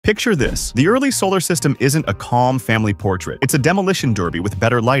Picture this. The early solar system isn't a calm family portrait. It's a demolition derby with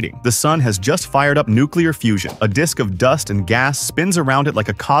better lighting. The sun has just fired up nuclear fusion. A disk of dust and gas spins around it like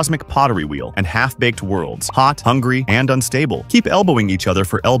a cosmic pottery wheel, and half-baked worlds, hot, hungry, and unstable, keep elbowing each other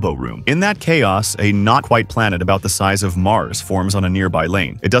for elbow room. In that chaos, a not-quite planet about the size of Mars forms on a nearby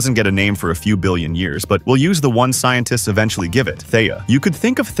lane. It doesn't get a name for a few billion years, but we'll use the one scientists eventually give it, Theia. You could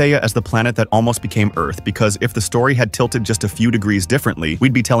think of Theia as the planet that almost became Earth, because if the story had tilted just a few degrees differently,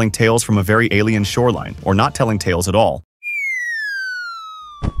 we'd be telling tales from a very alien shoreline, or not telling tales at all.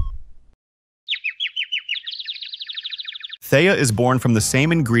 Theia is born from the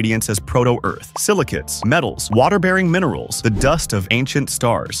same ingredients as Proto-Earth: silicates, metals, water-bearing minerals, the dust of ancient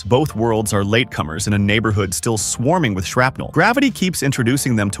stars. Both worlds are latecomers in a neighborhood still swarming with shrapnel. Gravity keeps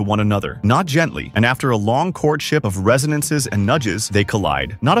introducing them to one another, not gently, and after a long courtship of resonances and nudges, they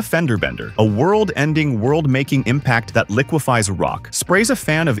collide. Not a fender bender, a world-ending, world-making impact that liquefies rock, sprays a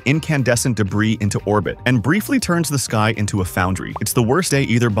fan of incandescent debris into orbit, and briefly turns the sky into a foundry. It's the worst day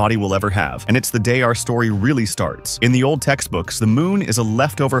either body will ever have, and it's the day our story really starts. In the old textbooks, the moon is a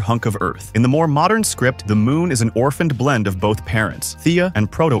leftover hunk of Earth. In the more modern script, the moon is an orphaned blend of both parents, Theia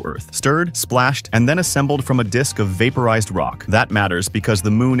and Proto-Earth, stirred, splashed, and then assembled from a disk of vaporized rock. That matters because the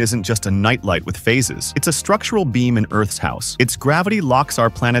moon isn't just a nightlight with phases. It's a structural beam in Earth's house. Its gravity locks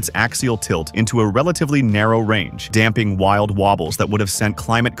our planet's axial tilt into a relatively narrow range, damping wild wobbles that would have sent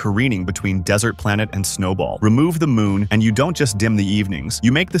climate careening between desert planet and snowball. Remove the moon, and you don't just dim the evenings,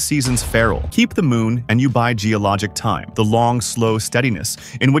 you make the seasons feral. Keep the moon, and you buy geologic time. The long, slow steadiness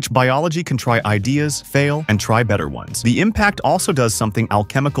in which biology can try ideas, fail, and try better ones. The impact also does something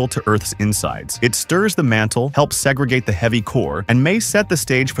alchemical to Earth's insides. It stirs the mantle, helps segregate the heavy core, and may set the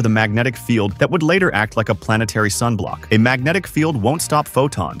stage for the magnetic field that would later act like a planetary sunblock. A magnetic field won't stop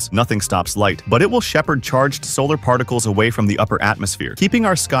photons, nothing stops light, but it will shepherd charged solar particles away from the upper atmosphere, keeping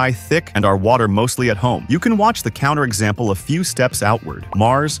our sky thick and our water mostly at home. You can watch the counterexample a few steps outward.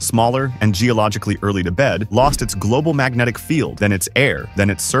 Mars, smaller and geologically early to bed, lost its global magnetic field, then its air,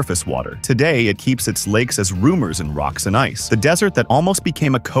 then its surface water. Today, it keeps its lakes as rumors and rocks and ice. The desert that almost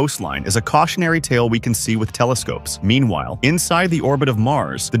became a coastline is a cautionary tale we can see with telescopes. Meanwhile, inside the orbit of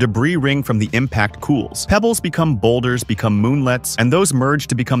Mars, the debris ring from the impact cools. Pebbles become boulders, become moonlets, and those merge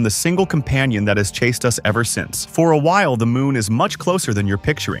to become the single companion that has chased us ever since. For a while, the moon is much closer than you're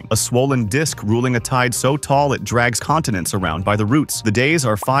picturing, a swollen disk ruling a tide so tall it drags continents around by the roots. The days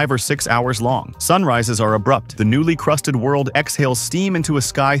are 5 or 6 hours long. Sunrises are abrupt. The newly crusted world exhales steam into a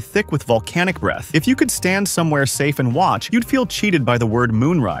sky thick with volcanic breath. If you could stand somewhere safe and watch, you'd feel cheated by the word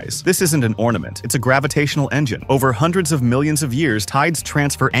moonrise. This isn't an ornament, it's a gravitational engine. Over hundreds of millions of years, tides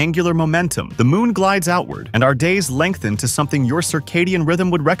transfer angular momentum. The moon glides outward, and our days lengthen to something your circadian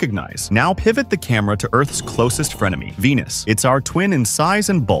rhythm would recognize. Now pivot the camera to Earth's closest frenemy, Venus. It's our twin in size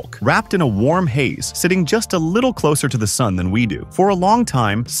and bulk, wrapped in a warm haze, sitting just a little closer to the sun than we do. For a long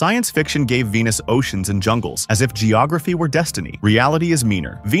time, science fiction gave Venus oceans and jungles, as if geography were destiny. Reality is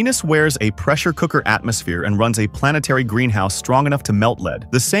meaner. Venus wears a pressure cooker atmosphere and runs a planetary greenhouse strong enough to melt lead.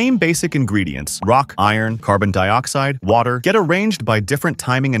 The same basic ingredients, rock, iron, carbon dioxide, water, get arranged by different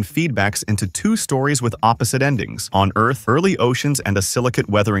timing and feedbacks into two stories with opposite endings. On Earth, early oceans and a silicate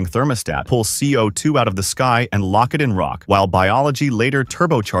weathering thermostat pull CO2 out of the sky and lock it in rock, while biology later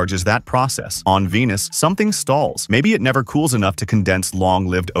turbocharges that process. On Venus, something stalls. Maybe it never cools enough to condense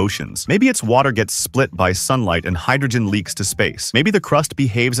long-lived oceans. Maybe its water gets split by sunlight and hydrogen leaks to space. Maybe the crust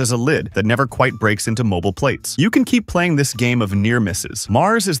behaves as a lid that never quite breaks into mobile plates. You can keep playing this game of near misses.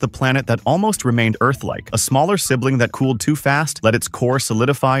 Mars is the planet that almost remained Earth-like, a smaller sibling that cooled too fast, let its core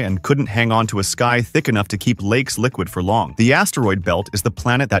solidify, and couldn't hang on to a sky thick enough to keep lakes liquid for long. The asteroid belt is the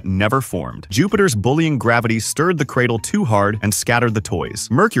planet that never formed. Jupiter's bullying gravity stirred the cradle too hard and scattered the toys.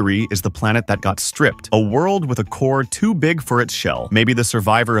 Mercury is the planet that got stripped, a world with a core too big for its shell, maybe the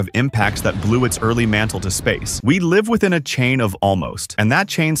survivor of impacts that blew its early mantle to space. We live within a chain of almost, and that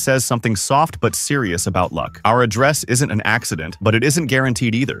chain says something soft but serious about luck. Our address isn't an accident, but it isn't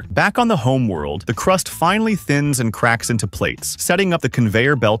guaranteed either. Back on the home world, the crust finally thins and cracks into plates, setting up the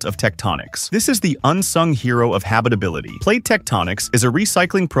conveyor belt of tectonics. This is the unsung hero of habitability. Plate tectonics is a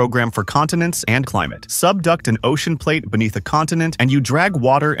recycling program for continents and climate. Subduct an ocean plate beneath a continent, and you drag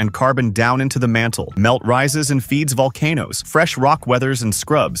water and carbon down into the mantle. Melt rises and feeds volcanoes, fresh rock weathers and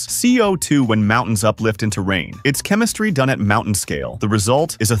scrubs, CO2 when mountains uplift into rain. It's It's chemistry done at mountain scale. The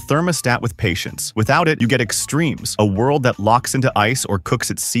result is a thermostat with patience. Without it, you get extremes, a world that locks into ice or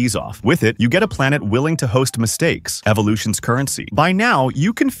cooks its seas off. With it, you get a planet willing to host mistakes, evolution's currency. By now,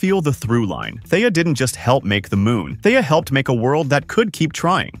 you can feel the through line. Theia didn't just help make the moon. Theia helped make a world that could keep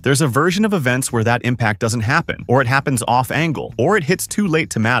trying. There's a version of events where that impact doesn't happen, or it happens off-angle, or it hits too late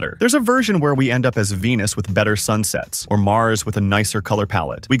to matter. There's a version where we end up as Venus with better sunsets, or Mars with a nicer color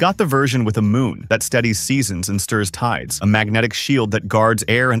palette. We got the version with a moon that steadies seasons and stirs tides, a magnetic shield that guards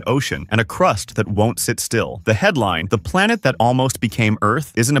air and ocean, and a crust that won't sit still. The headline, "The Planet That Almost Became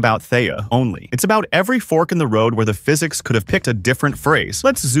Earth," isn't about Theia only. It's about every fork in the road where the physics could have picked a different phrase.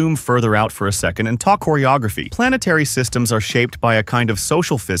 Let's zoom further out for a second and talk choreography. Planetary systems are shaped by a kind of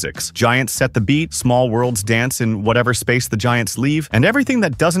social physics. Giants set the beat, small worlds dance in whatever space the giants leave, and everything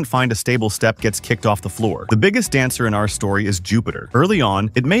that doesn't find a stable step gets kicked off the floor. The biggest dancer in our story is Jupiter. Early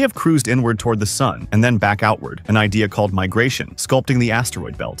on, it may have cruised inward toward the sun, and then back outward, an idea called migration, sculpting the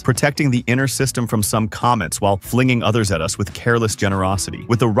asteroid belt, protecting the inner system from some comets while flinging others at us with careless generosity.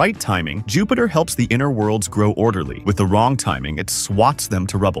 With the right timing, Jupiter helps the inner worlds grow orderly. With the wrong timing, it swats them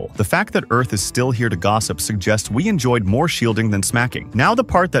to rubble. The fact that Earth is still here to gossip suggests we enjoyed more shielding than smacking. Now the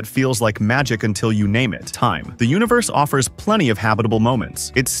part that feels like magic until you name it, time. The universe offers plenty of habitable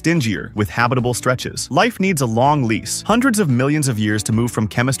moments. It's stingier with habitable stretches. Life needs a long lease, hundreds of millions of years to move from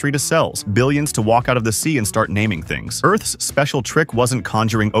chemistry to cells, billions to walk out of the sea and start naming things. Earth's special trick wasn't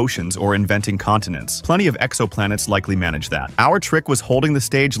conjuring oceans or inventing continents. Plenty of exoplanets likely manage that. Our trick was holding the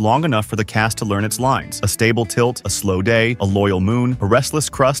stage long enough for the cast to learn its lines. A stable tilt, a slow day, a loyal moon, a restless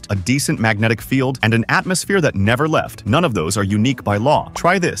crust, a decent magnetic field, and an atmosphere that never left. None of those are unique by law.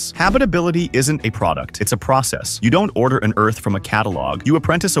 Try this. Habitability isn't a product, it's a process. You don't order an Earth from a catalog. You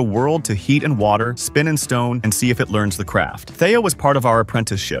apprentice a world to heat and water, spin and stone, and see if it learns the craft. Theia was part of our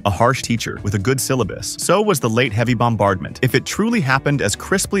apprenticeship, a harsh teacher with a good syllabus. So was the late heavy bombardment. If it truly happened as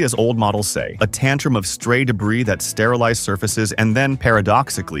crisply as old models say, a tantrum of stray debris that sterilized surfaces and then,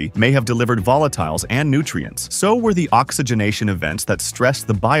 paradoxically, may have delivered volatiles and nutrients. So were the oxygenation events that stressed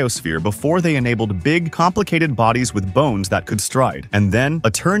the biosphere before they enabled big, complicated bodies with bones that could stride. And then,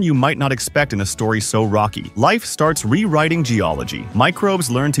 a turn you might not expect in a story so rocky. Life starts rewriting geology. Microbes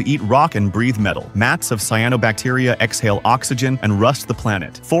learn to eat rock and breathe metal. Mats of cyanobacteria exhale oxygen and rust the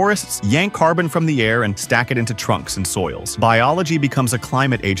planet. Forests yank carbon from the air and stack it into trunks and soils. Biology becomes a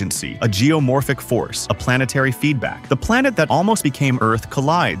climate agency, a geomorphic force, a planetary feedback. The planet that almost became Earth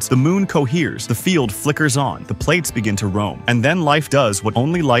collides. The moon coheres. The field flickers on. The plates begin to roam. And then life does what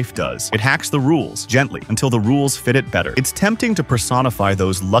only life does. It hacks the rules, gently, until the rules fit it better. It's tempting to personify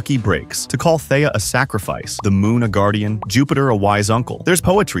those lucky breaks, to call Theia a sacrifice, the moon a guardian, Jupiter a wise uncle. There's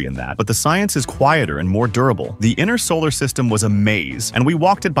poetry in that, but the science is quieter and more durable. The inner solar system was a maze, and we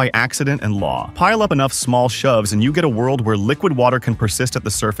walked it by accident and law. Pile up enough small shoves and you get a world where liquid water can persist at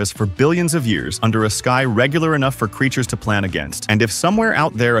the surface for billions of years under a sky regular enough for creatures to plan against. And if somewhere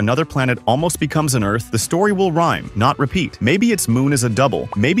out there another planet almost becomes an Earth, the story will rhyme, not repeat. Maybe its moon is a double.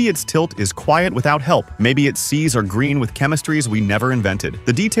 Maybe its tilt is quiet without help. Maybe its seas are green with chemistries we never invented.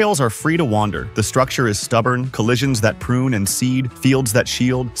 The details are free to wander. The structure is stubborn, collisions that prune and seed, fields that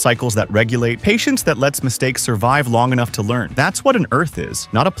shield, cycles that regulate, patience that lets mistakes survive long enough to learn. That's what an Earth is,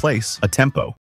 not a place, a tempo.